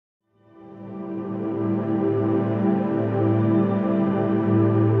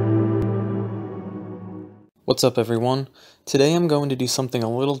What's up everyone? Today I'm going to do something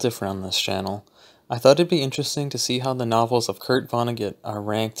a little different on this channel. I thought it'd be interesting to see how the novels of Kurt Vonnegut are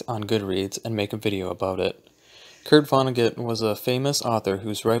ranked on Goodreads and make a video about it. Kurt Vonnegut was a famous author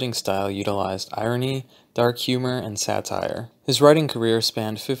whose writing style utilized irony, dark humor, and satire. His writing career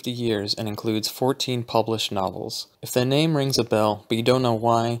spanned 50 years and includes 14 published novels. If the name rings a bell, but you don't know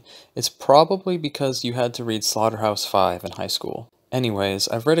why, it's probably because you had to read Slaughterhouse-Five in high school. Anyways,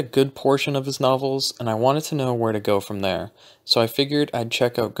 I've read a good portion of his novels, and I wanted to know where to go from there, so I figured I'd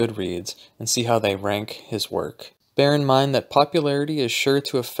check out Goodreads and see how they rank his work. Bear in mind that popularity is sure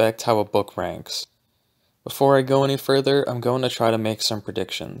to affect how a book ranks. Before I go any further, I'm going to try to make some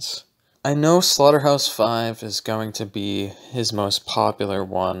predictions. I know Slaughterhouse-Five is going to be his most popular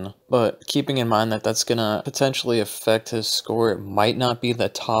one, but keeping in mind that that's going to potentially affect his score, it might not be the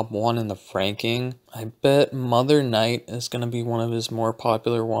top one in the ranking. I bet Mother Night is going to be one of his more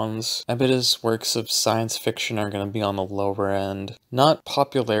popular ones. I bet his works of science fiction are going to be on the lower end. Not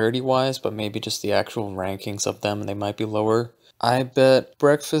popularity-wise, but maybe just the actual rankings of them, they might be lower. I bet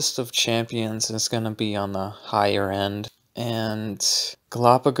Breakfast of Champions is going to be on the higher end. And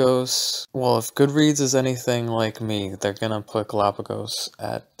Galapagos, well, if Goodreads is anything like me, they're going to put Galapagos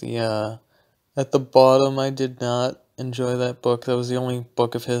at the bottom. I did not enjoy that book. That was the only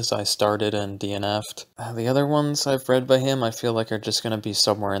book of his I started and DNF'd. The other ones I've read by him, I feel like are just going to be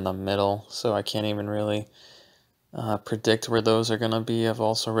somewhere in the middle, so I can't even really predict where those are going to be. I've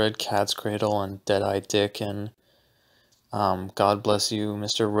also read Cat's Cradle and Dead-Eye Dick and God Bless You,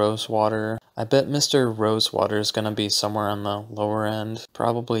 Mr. Rosewater. I bet Mr. Rosewater is going to be somewhere on the lower end.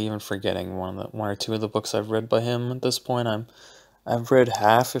 Probably even forgetting one or two of the books I've read by him at this point. I've read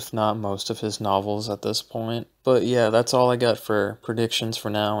half, if not most, of his novels at this point. But yeah, that's all I got for predictions for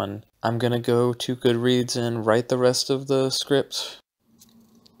now, and I'm going to go to Goodreads and write the rest of the script.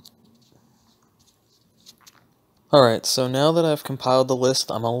 Alright, so now that I've compiled the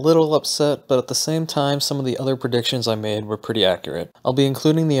list, I'm a little upset, but at the same time, some of the other predictions I made were pretty accurate. I'll be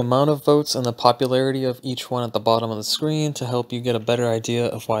including the amount of votes and the popularity of each one at the bottom of the screen to help you get a better idea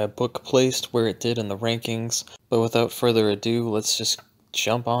of why a book placed where it did in the rankings, but without further ado, let's just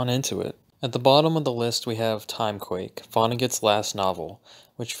jump on into it. At the bottom of the list we have Timequake, Vonnegut's last novel,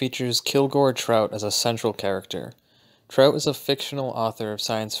 which features Kilgore Trout as a central character. Trout is a fictional author of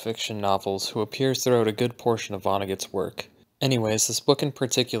science fiction novels who appears throughout a good portion of Vonnegut's work. Anyways, this book in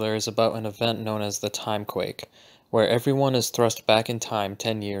particular is about an event known as the Timequake, where everyone is thrust back in time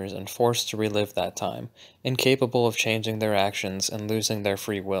 10 years and forced to relive that time, incapable of changing their actions and losing their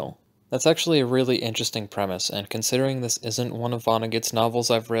free will. That's actually a really interesting premise, and considering this isn't one of Vonnegut's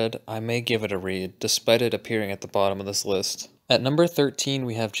novels I've read, I may give it a read, despite it appearing at the bottom of this list. At number 13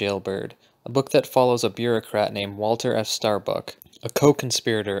 we have Jailbird, a book that follows a bureaucrat named Walter F. Starbuck, a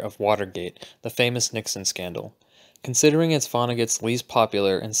co-conspirator of Watergate, the famous Nixon scandal. Considering it's Vonnegut's least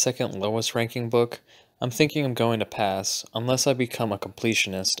popular and second lowest ranking book, I'm thinking I'm going to pass, unless I become a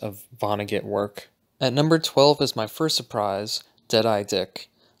completionist of Vonnegut work. At number 12 is my first surprise, Dead-Eye Dick.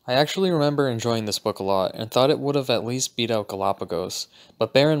 I actually remember enjoying this book a lot, and thought it would have at least beat out Galapagos,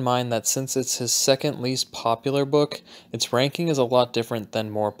 but bear in mind that since it's his second least popular book, its ranking is a lot different than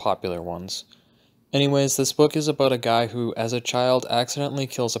more popular ones. Anyways, this book is about a guy who, as a child, accidentally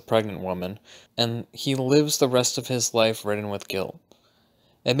kills a pregnant woman, and he lives the rest of his life ridden with guilt.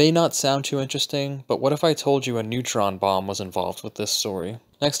 It may not sound too interesting, but what if I told you a neutron bomb was involved with this story?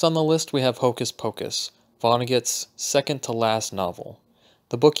 Next on the list we have Hocus Pocus, Vonnegut's second-to-last novel.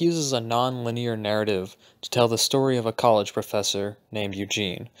 The book uses a non-linear narrative to tell the story of a college professor named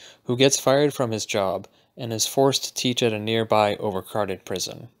Eugene, who gets fired from his job and is forced to teach at a nearby overcrowded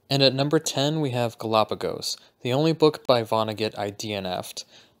prison. And at number 10 we have Galapagos, the only book by Vonnegut I DNF'd,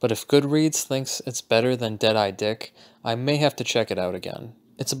 but if Goodreads thinks it's better than Dead-Eye Dick, I may have to check it out again.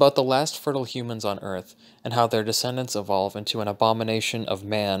 It's about the last fertile humans on Earth, and how their descendants evolve into an abomination of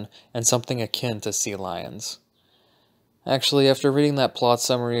man and something akin to sea lions. Actually, after reading that plot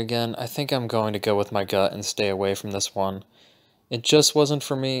summary again, I think I'm going to go with my gut and stay away from this one. It just wasn't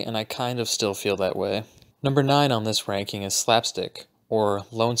for me, and I kind of still feel that way. Number 9 on this ranking is Slapstick, or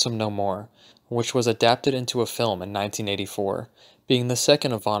Lonesome No More, which was adapted into a film in 1984, being the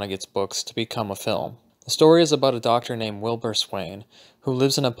second of Vonnegut's books to become a film. The story is about a doctor named Wilbur Swain, who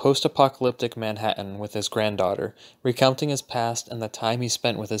lives in a post-apocalyptic Manhattan with his granddaughter, recounting his past and the time he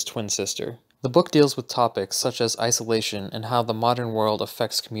spent with his twin sister. The book deals with topics such as isolation and how the modern world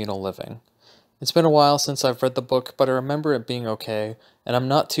affects communal living. It's been a while since I've read the book, but I remember it being okay, and I'm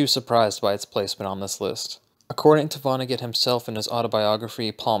not too surprised by its placement on this list. According to Vonnegut himself in his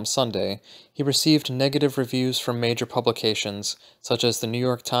autobiography Palm Sunday, he received negative reviews from major publications such as the New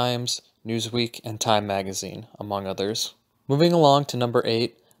York Times, Newsweek, and Time magazine, among others. Moving along to number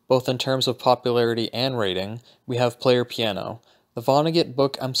 8, both in terms of popularity and rating, we have Player Piano, the Vonnegut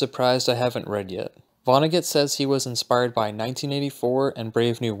book I'm surprised I haven't read yet. Vonnegut says he was inspired by 1984 and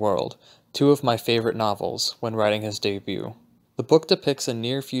Brave New World, two of my favorite novels, when writing his debut. The book depicts a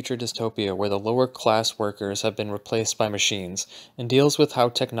near-future dystopia where the lower-class workers have been replaced by machines, and deals with how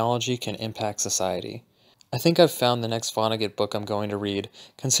technology can impact society. I think I've found the next Vonnegut book I'm going to read,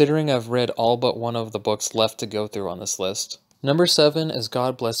 considering I've read all but one of the books left to go through on this list. Number 7 is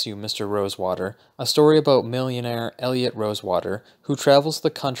God Bless You, Mr. Rosewater, a story about millionaire Elliot Rosewater, who travels the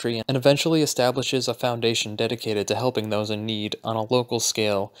country and eventually establishes a foundation dedicated to helping those in need on a local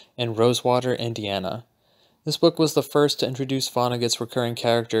scale in Rosewater, Indiana. This book was the first to introduce Vonnegut's recurring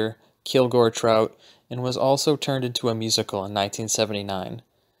character, Kilgore Trout, and was also turned into a musical in 1979.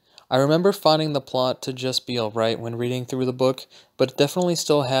 I remember finding the plot to just be alright when reading through the book, but it definitely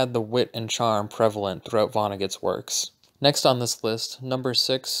still had the wit and charm prevalent throughout Vonnegut's works. Next on this list, number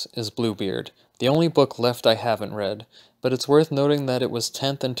 6, is Bluebeard, the only book left I haven't read, but it's worth noting that it was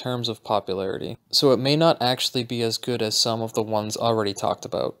 10th in terms of popularity, so it may not actually be as good as some of the ones already talked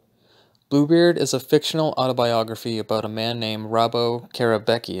about. Bluebeard is a fictional autobiography about a man named Rabo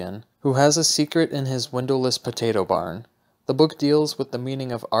Karabekian, who has a secret in his windowless potato barn. The book deals with the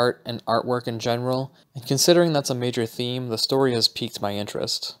meaning of art and artwork in general, and considering that's a major theme, the story has piqued my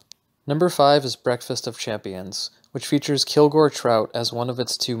interest. Number 5 is Breakfast of Champions, which features Kilgore Trout as one of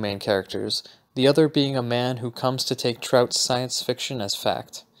its two main characters, the other being a man who comes to take Trout's science fiction as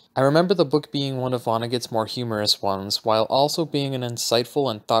fact. I remember the book being one of Vonnegut's more humorous ones, while also being an insightful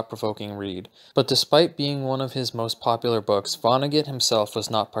and thought-provoking read, but despite being one of his most popular books, Vonnegut himself was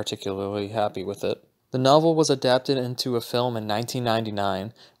not particularly happy with it. The novel was adapted into a film in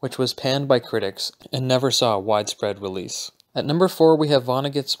 1999, which was panned by critics, and never saw a widespread release. At number 4 we have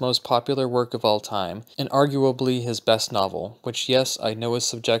Vonnegut's most popular work of all time, and arguably his best novel, which yes, I know is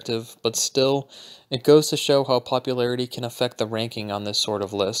subjective, but still, it goes to show how popularity can affect the ranking on this sort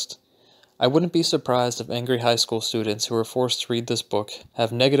of list. I wouldn't be surprised if angry high school students who were forced to read this book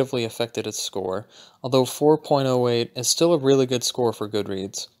have negatively affected its score, although 4.08 is still a really good score for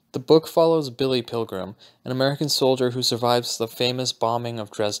Goodreads. The book follows Billy Pilgrim, an American soldier who survives the famous bombing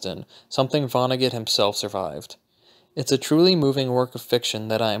of Dresden, something Vonnegut himself survived. It's a truly moving work of fiction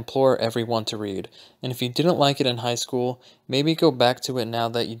that I implore everyone to read, and if you didn't like it in high school, maybe go back to it now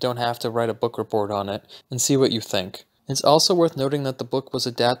that you don't have to write a book report on it, and see what you think. It's also worth noting that the book was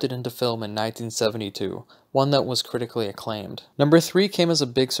adapted into film in 1972, one that was critically acclaimed. Number 3 came as a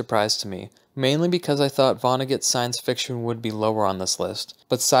big surprise to me, mainly because I thought Vonnegut's science fiction would be lower on this list,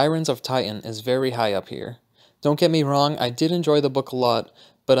 but Sirens of Titan is very high up here. Don't get me wrong, I did enjoy the book a lot,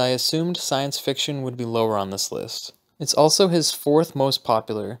 but I assumed science fiction would be lower on this list. It's also his 4th most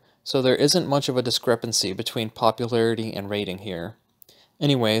popular, so there isn't much of a discrepancy between popularity and rating here.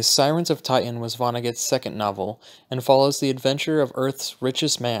 Anyways, Sirens of Titan was Vonnegut's 2nd novel, and follows the adventure of Earth's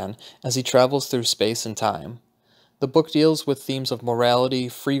richest man as he travels through space and time. The book deals with themes of morality,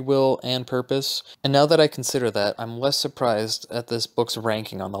 free will, and purpose, and now that I consider that, I'm less surprised at this book's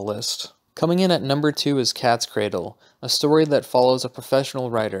ranking on the list. Coming in at number 2 is Cat's Cradle, a story that follows a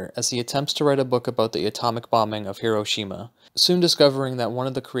professional writer as he attempts to write a book about the atomic bombing of Hiroshima, soon discovering that one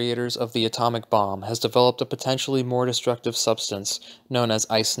of the creators of the atomic bomb has developed a potentially more destructive substance known as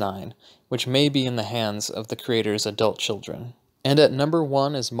Ice-9, which may be in the hands of the creator's adult children. And at number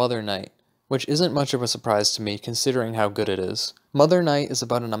 1 is Mother Night, which isn't much of a surprise to me considering how good it is. Mother Night is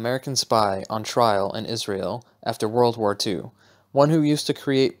about an American spy on trial in Israel after World War II, one who used to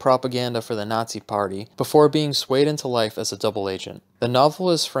create propaganda for the Nazi Party before being swayed into life as a double agent. The novel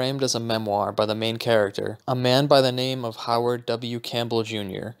is framed as a memoir by the main character, a man by the name of Howard W. Campbell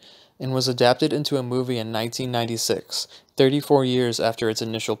Jr., and was adapted into a movie in 1996, 34 years after its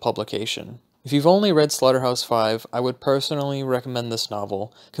initial publication. If you've only read Slaughterhouse-Five, I would personally recommend this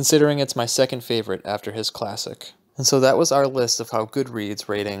novel, considering it's my 2nd favorite after his classic. And so that was our list of how Goodreads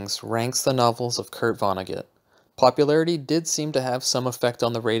ratings ranks the novels of Kurt Vonnegut. Popularity did seem to have some effect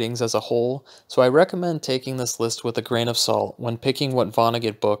on the ratings as a whole, so I recommend taking this list with a grain of salt when picking what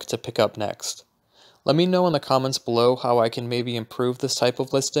Vonnegut book to pick up next. Let me know in the comments below how I can maybe improve this type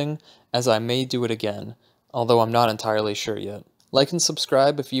of listing, as I may do it again, although I'm not entirely sure yet. Like and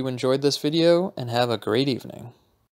subscribe if you enjoyed this video, and have a great evening.